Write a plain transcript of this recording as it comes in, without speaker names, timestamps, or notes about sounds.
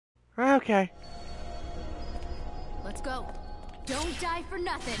Okay. Let's go. Don't die for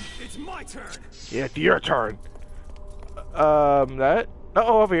nothing. It's my turn. Yeah, it's your turn. That.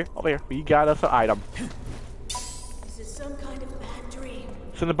 Oh, over here. Over here. We got us an item. This is some kind of bad dream.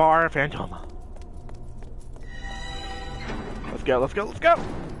 Cinnabar Phantoma. Let's go. Let's go. Let's go.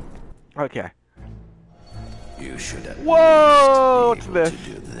 Okay. You should have Whoa! What's this? to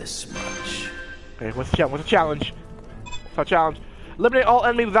do this much. Okay, what's the challenge? What's the challenge? What's our challenge? Eliminate all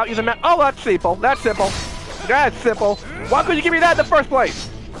enemies without using ma- Oh, that's simple. That's simple. That's simple. Why couldn't you give me that in the first place?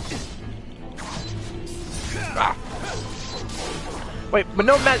 Ah. Wait, but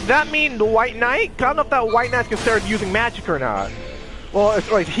no, that mean the White Knight? I don't know if that White Knight's considered using magic or not. Well,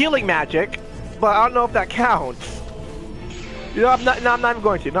 it's healing magic, but I don't know if that counts. You know, I'm not even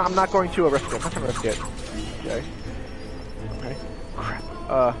going to. No, I'm not going to risk it. I'm not gonna risk it. Okay. Okay. Crap.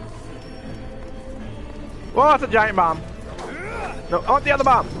 Whoa, it's a giant bomb. No, I want the other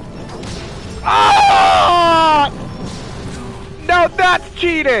bomb. Ah! No, that's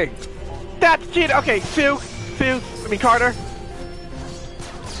cheating. That's cheating. Okay, Sue, I mean Carter.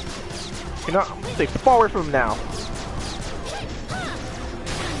 You know, stay far away from him now.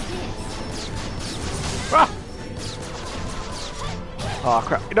 Ah! Oh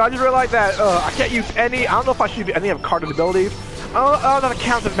crap! You know, I just realized that I can't use any. I don't know if I should use any of Carter's abilities. Oh, that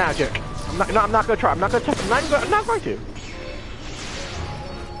counts as magic. I'm not gonna try. I'm not gonna test. I'm not going to.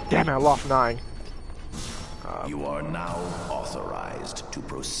 Damn it! I lost 9. You are now authorized to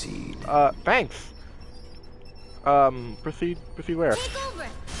proceed. Thanks. Proceed where? Take over.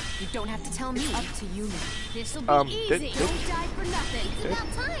 You don't have to tell me. Up to you now. This'll be easy. Don't die for nothing. It's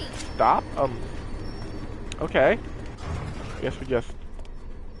about time. Stop. Okay. Guess we just.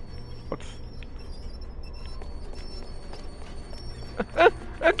 What's?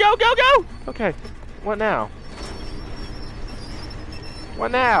 Go! Okay. What now?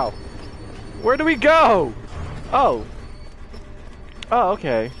 What now? Where do we go? Oh. Oh,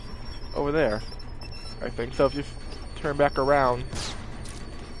 okay. Over there. I think so. If you turn back around.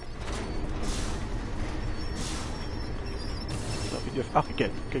 So if you just. Okay,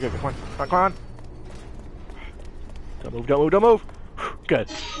 good. Come on. Don't move. Good.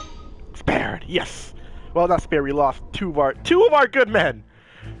 Spared. Yes. Well, not spared. We lost two of our good men.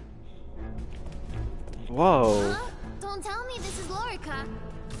 Whoa. Huh? Don't tell me this is Lorica.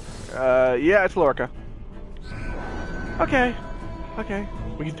 Yeah, it's Lorica. Okay.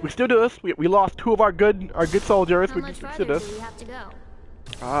 We still do this. We lost 2 of our good soldiers. How we much can farther do do this. we have to go?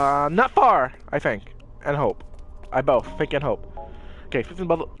 Not far, I think, and hope. I both think and hope. Okay,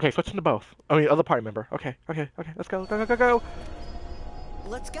 switching to both. I mean, other party member. Okay. Let's go.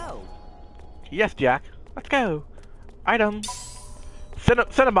 Let's go. Yes, Jack. Let's go. Item.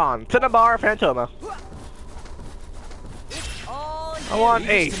 Cinnabar Phantoma. I want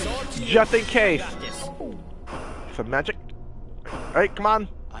 8, just in case. Some magic. Alright, come on.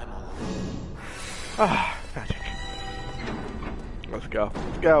 Magic. Let's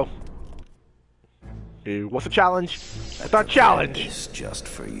go. Dude, what's the challenge? That's our challenge. It's just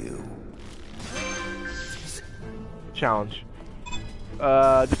for you. Challenge.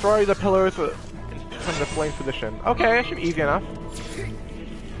 Destroy the pillars from the flame position. Okay, that should be easy enough.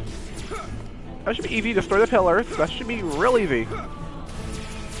 That should be easy. Destroy the pillars. That should be real easy.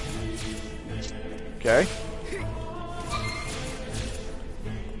 Okay.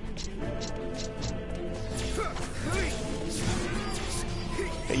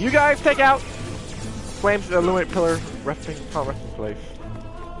 Okay, you guys take out flames illuminate pillar resting place.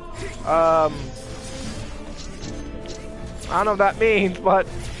 I don't know what that means, but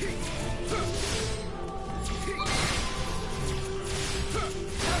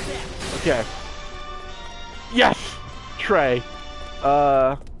okay. Yes, Trey.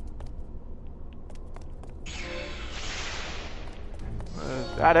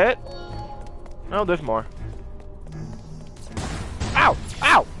 Is that it? No, there's more. Ow!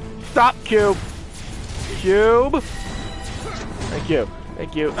 Ow! Stop, Cube! Cube! Thank you.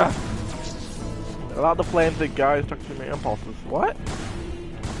 Allow the flames that guide structure my impulses. What?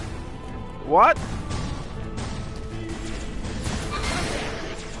 What?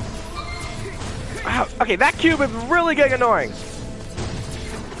 Ow! Okay, that cube is really getting annoying.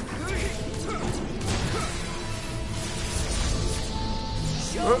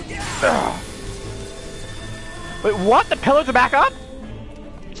 Wait, what? The pillars are back up?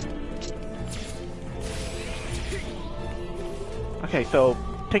 Okay, so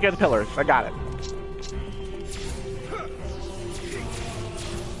take out the pillars. I got it.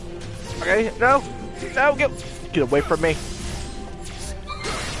 Okay, no, get away from me.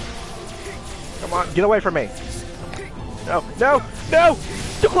 Come on, get away from me. No.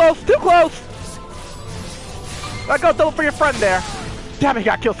 Too close! Too close! I go double for your friend there. Damn it, he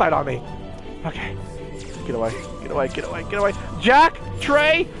got kill sight on me. Okay. Get away. Get away. Get away. Get away. Jack,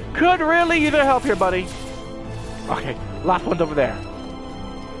 Trey, could really use your help here, buddy. Okay. Last one's over there.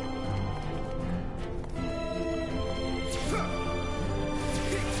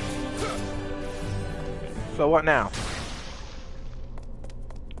 So what now?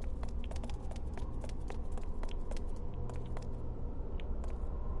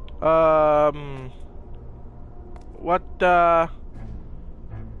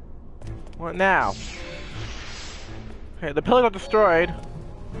 What now? Okay, the pillars are destroyed.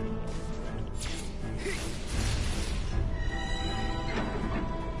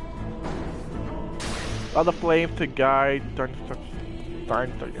 Allow the flames to guide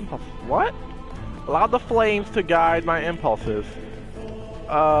impulse. What? Allow the flames to guide my impulses.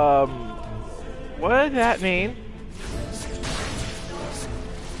 What does that mean?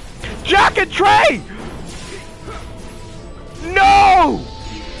 Jack and Trey! No!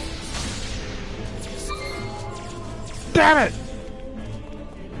 Damn it!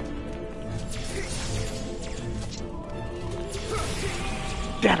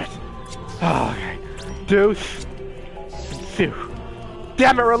 Damn it! Oh, okay. Deuce. And Sue.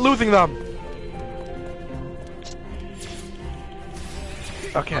 Damn it, we're losing them!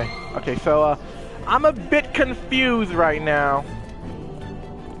 Okay, okay, so, I'm a bit confused right now.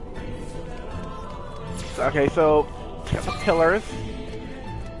 Okay, so, got the pillars.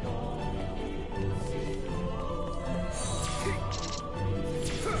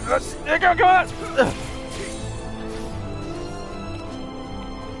 There you go, come on! Ugh.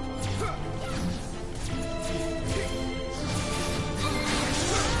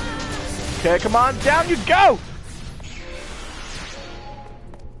 Okay, come on, down you go!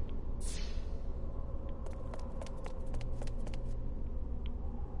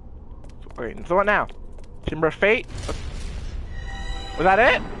 Wait, so what now? Timber of Fate? Was that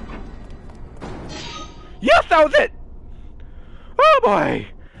it? Yes, that was it! Oh boy!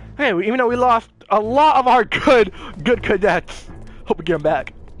 Hey, even though we lost a lot of our good cadets, hope we get them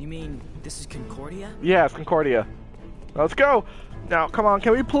back. You mean this is Concordia? Yeah, it's Concordia. Let's go! Now, come on,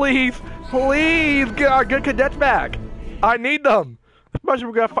 can we please get our good cadets back? I need them! Especially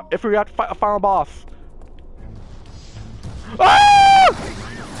if we got to fight a final boss. Ah!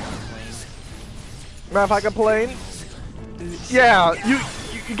 Man, if I can plane? Yeah,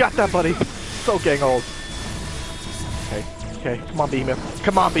 you got that, buddy. So gang old. Okay, okay, come on, Behemoth.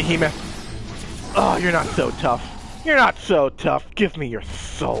 Come on, Behemoth. Oh, you're not so tough. You're not so tough. Give me your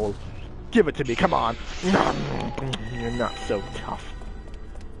soul. Give it to me, come on. You're not so tough.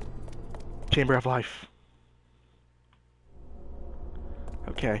 Chamber of Life.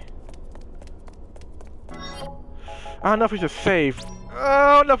 Okay. I don't know if we should save.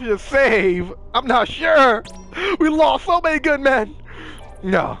 I don't know if we should save. I'm not sure. We lost so many good men.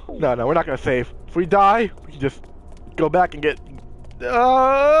 No, we're not gonna save. If we die, we can just go back and get...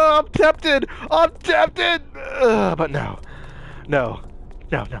 I'm tempted. But no.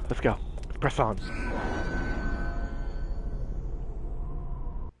 Let's go. Let's press on.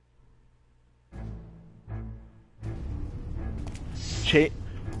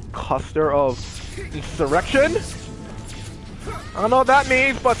 Cluster of insurrection? I don't know what that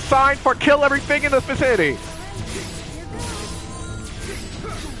means, but sign for kill everything in the vicinity.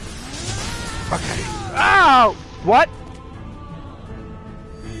 Okay. Ow! What?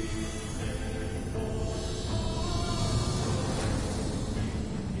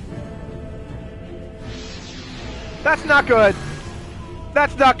 That's not good.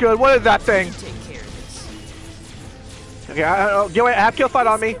 That's not good. What is that thing? Okay, I have kill fight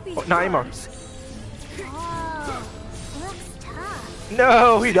on me. Oh, not anymore. Oh, looks tough.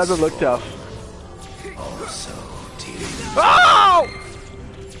 No, he doesn't look tough. Oh!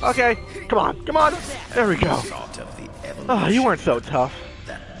 Okay, come on. There we go. Oh, you weren't so tough.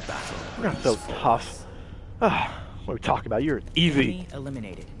 You're not so tough. What are we talking about? You're easy. Enemy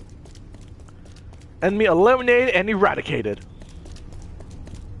eliminated. Enemy eliminated and eradicated.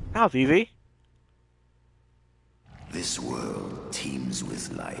 That was easy. This world teems with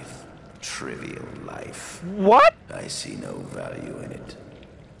life. Trivial life. What? I see no value in it.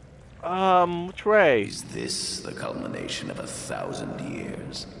 Which way? Is this the culmination of 1,000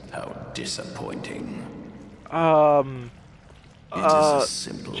 years? How disappointing. It is a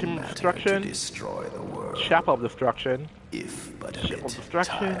simple matter to destroy the world. Chapel of Destruction. If but a Chapel of bit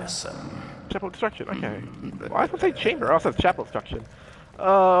Destruction. tiresome. Chapel of Destruction, okay. Well, I was gonna say Chamber, also says Chapel of Destruction.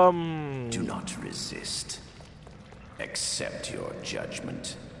 Do not resist. Accept your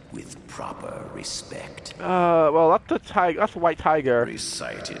judgment. with proper respect. Well, that's the tiger. That's the white tiger.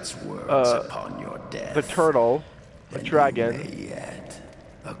 Recite its words upon your death. The turtle. The dragon. You may yet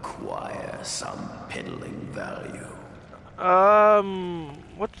acquire some piddling value.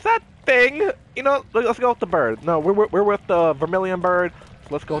 What's that thing? You know, let's go with the bird. No, we're with the vermilion bird. So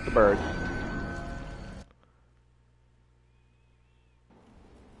let's go with the bird.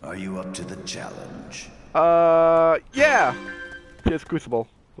 Are you up to the challenge? Yeah. Here's Crucible.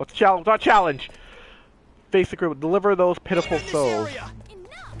 What's our challenge? Face the group. Deliver those pitiful souls.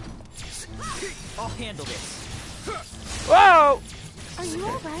 I'll handle this. Whoa! Are you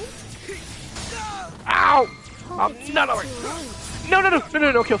alright? Ow!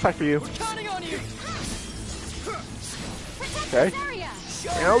 No, kill sight for you. Counting on you. Okay.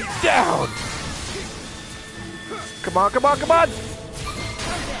 Go down! Come on!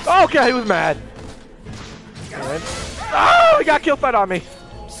 Okay, he was mad. And, oh, he got kill sight on me.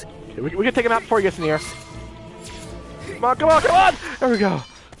 Okay, we can take him out before he gets near. Come on! There we go.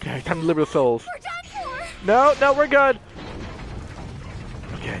 Okay, time to deliver the souls. No, we're good.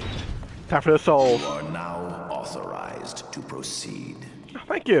 Okay, time for the souls. You are now authorized to proceed. Oh,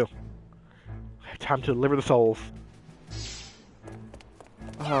 thank you. Time to deliver the souls.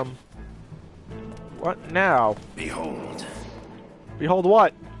 What now? Behold. Behold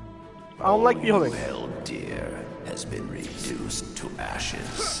what? I don't like beholding. You held dear has been reduced to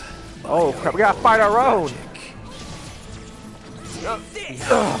ashes. Oh crap, we gotta fight our own!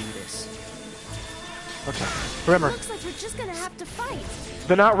 Okay, remember. Looks like we're just gonna have to fight.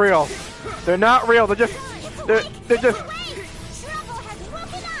 They're not real. They're not real, they're just... They're just... Trouble has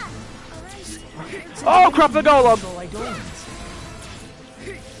woken up! Oh crap, the golem!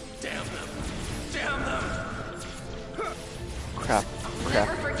 Damn them. Crap.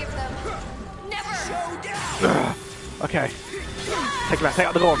 Never forgive them. Never! Okay. Take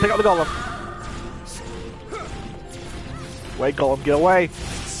out the golem. Wait, golem, get away.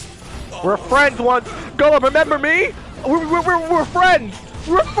 We're friends once. Golem, remember me? We're friends.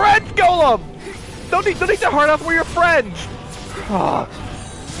 We're friends, Golem. Don't need to hurt us. We're your friends. Oh,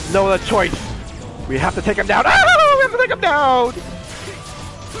 no other choice. We have to take him down. Oh, we have to take him down.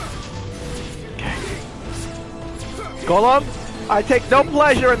 Okay. Golem, I take no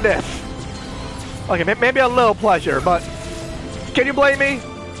pleasure in this. Okay, maybe a little pleasure, but can you blame me?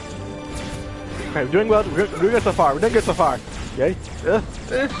 Okay, we're doing well. We're doing good so far. Okay.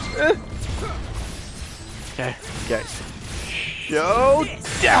 Okay. Show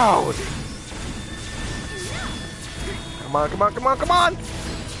down. Come on.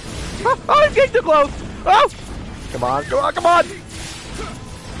 Oh, he's getting too close. Oh. Come on. Come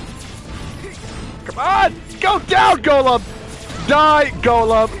on. Go down, Golem. Die,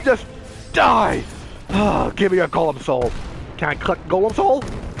 Golem. Just die. Oh, give me a Golem soul. Can I collect Golem soul?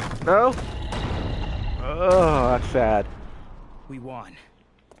 No? Oh, that's sad. We won.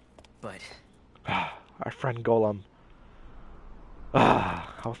 But our friend Golem.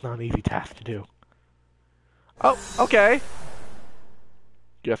 That was not an easy task to do. Oh, okay.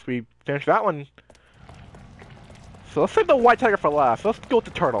 Guess we finished that one. So let's save the white tiger for last. Let's go with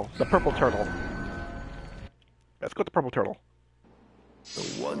the turtle. The purple turtle. Let's go with the purple turtle. The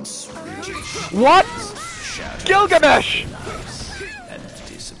once What? Gilgamesh! and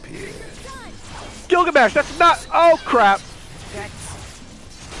disappeared. Gilgamesh, that's not... Oh, crap.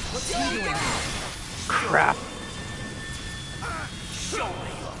 what's he doing? Crap.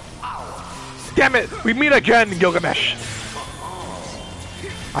 Damn it! We meet again, Gilgamesh!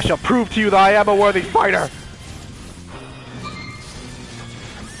 I shall prove to you that I am a worthy fighter!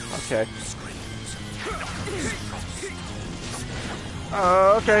 Okay.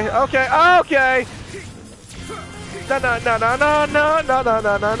 Okay! No,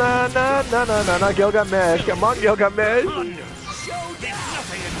 Gilgamesh! Come on, Gilgamesh!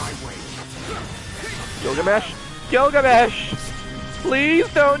 Gilgamesh! Please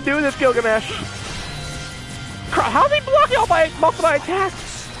don't do this, Gilgamesh! How is he blocking all most of my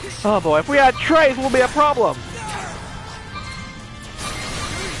attacks? Oh boy, if we had trays, it would be a problem.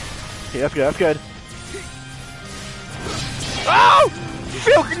 Okay, that's good. Oh!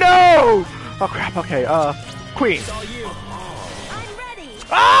 Silk, no! Oh crap, okay, Queen. I'm ready.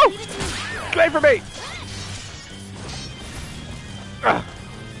 Oh! Wait for me!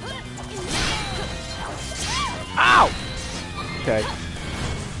 Ow! Okay.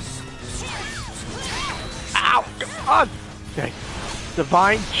 Ow! Come on! Okay.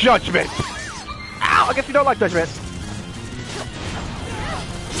 Divine Judgment! Ow! I guess you don't like Judgment.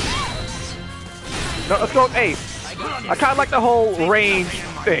 No, let's go with Ace. I kind of like the whole range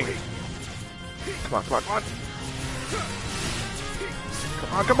thing. Come on.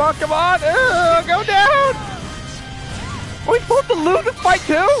 Oh, come on, come on! Go down! Are we supposed to lose this fight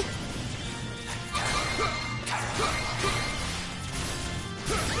too?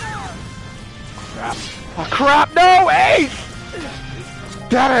 Crap. Oh crap, no! Ace!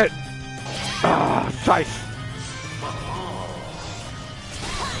 Damn it! Ah, sice.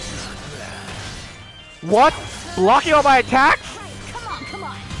 What? Blocking all my attacks? Come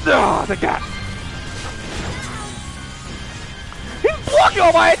on. Ah, take that. He's blocking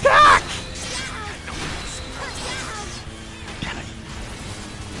all my attacks!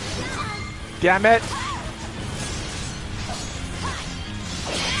 Damn it!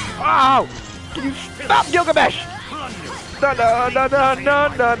 Ow! Can you stop, Gilgamesh? No, no, no, no, no,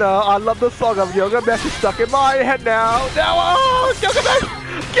 no, no. I love the song of Gilgamesh. It's stuck in my head now. No, oh, Gilgamesh!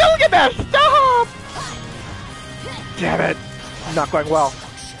 Gilgamesh, stop! Damn it. Not going well.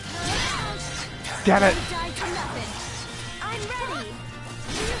 Damn it. I'm ready.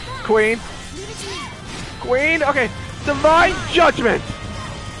 Queen. Leave it to me. Queen? Okay. Divine Judgment!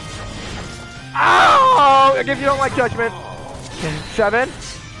 Ow! I guess you don't like Judgment. 7.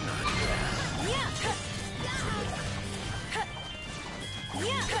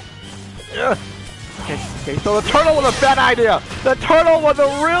 Okay, so the turtle was a bad idea. The turtle was a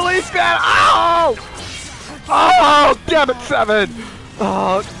really bad. Ow! Oh, damn it, 7.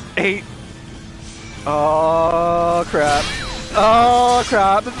 Oh, 8. Oh, crap. Oh,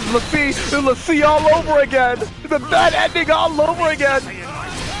 crap. This is LaCie all over again. It's a bad ending all over again.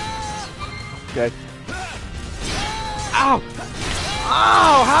 Okay. Ow!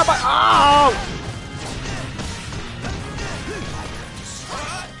 Ow! How about... Ow!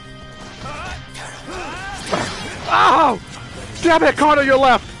 Ow! Damn it, Connor, you're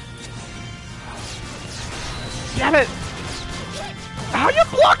left! Damn it! How are you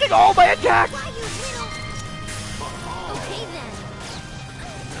blocking all my attacks? Okay then.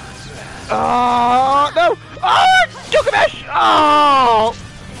 Oh, no! Oh, Gilgamesh! Oh!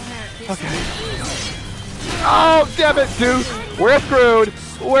 Okay. Oh, damn it, dude! We're screwed!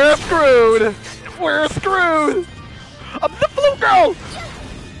 We're screwed! We're screwed! The flute girl!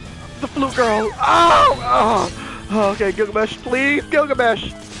 The flute girl! Oh! Oh! Okay, Gilgamesh, please,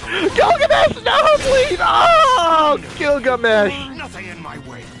 Gilgamesh! Gilgamesh, no, please! Oh, Gilgamesh! Nothing in my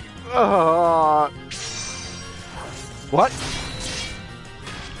way. What?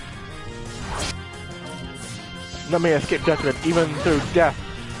 Let me escape judgment, even through death.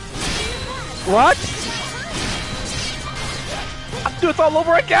 What? I'll do this all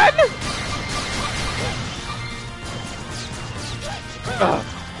over again? Come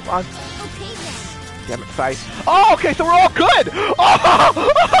on. Okay then. Damn it, Sice. Oh, okay, so we're all good! Oh,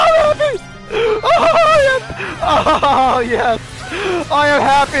 happy! Oh, yes! Oh, yes! I am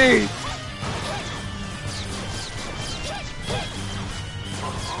happy!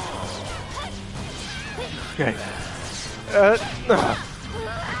 Okay.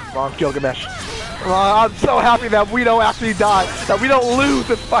 Come on, Gilgamesh. I'm so happy that we don't actually die, that we don't lose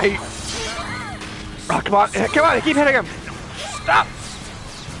this fight. Oh, come on, come on, keep hitting him. Stop!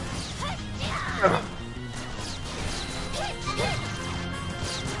 Come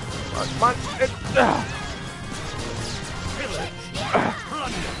on.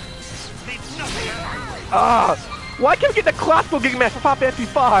 Why can't we get the classical Gilgamesh for Final Fantasy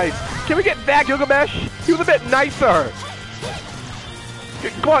 5? Can we get that Gilgamesh? He was a bit nicer.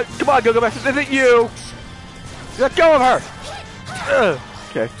 Come on, Gilgamesh, this isn't you. Let go of her.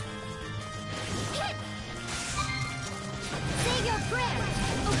 Okay. Say your prayer.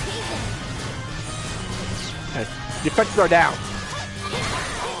 Okay then. Okay. Defenses are down.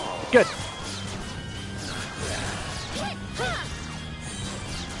 Good.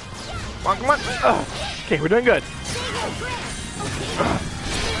 Come on. Okay, we're doing good.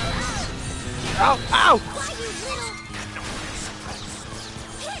 Ow! Ow!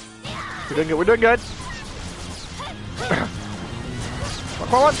 We're doing good. We're doing good.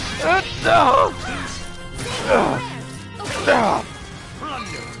 Come on.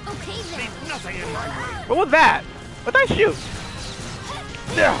 What was that? What did I shoot?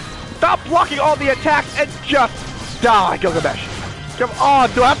 Stop blocking all the attacks and just die, Gilgamesh. Come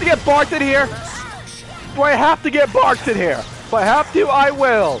on. Do I have to get barked in here? Do I have to get barked in here? If I have to, I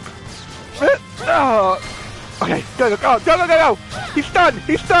will. Okay, go, go, go, go, go, go, go! He's stunned!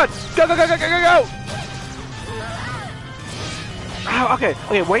 He's stunned! Go, go, go, go, go, go, go! Okay,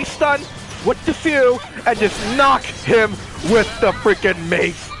 okay, when he's stunned, what to do, and just knock him with the freaking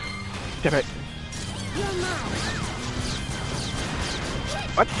mace. Damn it.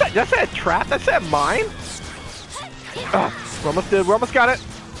 What's that? That's a trap? That's a mine? We almost got it.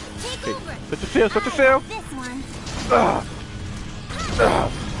 Okay, switch to Sue, switch to Sue.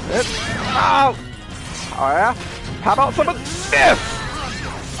 Oh! Oh yeah? How about some of this?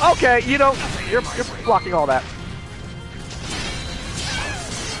 Okay, you know, you're blocking all that.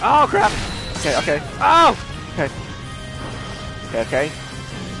 Oh crap! Okay, okay. Oh! Okay. Okay, okay.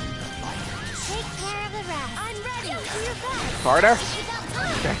 Take care of the rest. I'm ready. Do your best. Harder.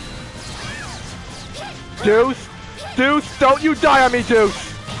 Okay. Deuce! Deuce! Don't you die on me,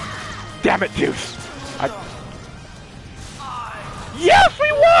 Deuce! Damn it, Deuce! Yes,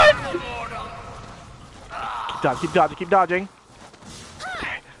 we won! Keep dodging, keep dodging, keep dodging.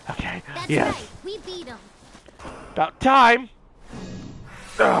 Okay, okay, That's yes. right. We beat him. About time.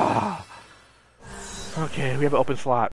 Ugh. Okay, we have an open slot.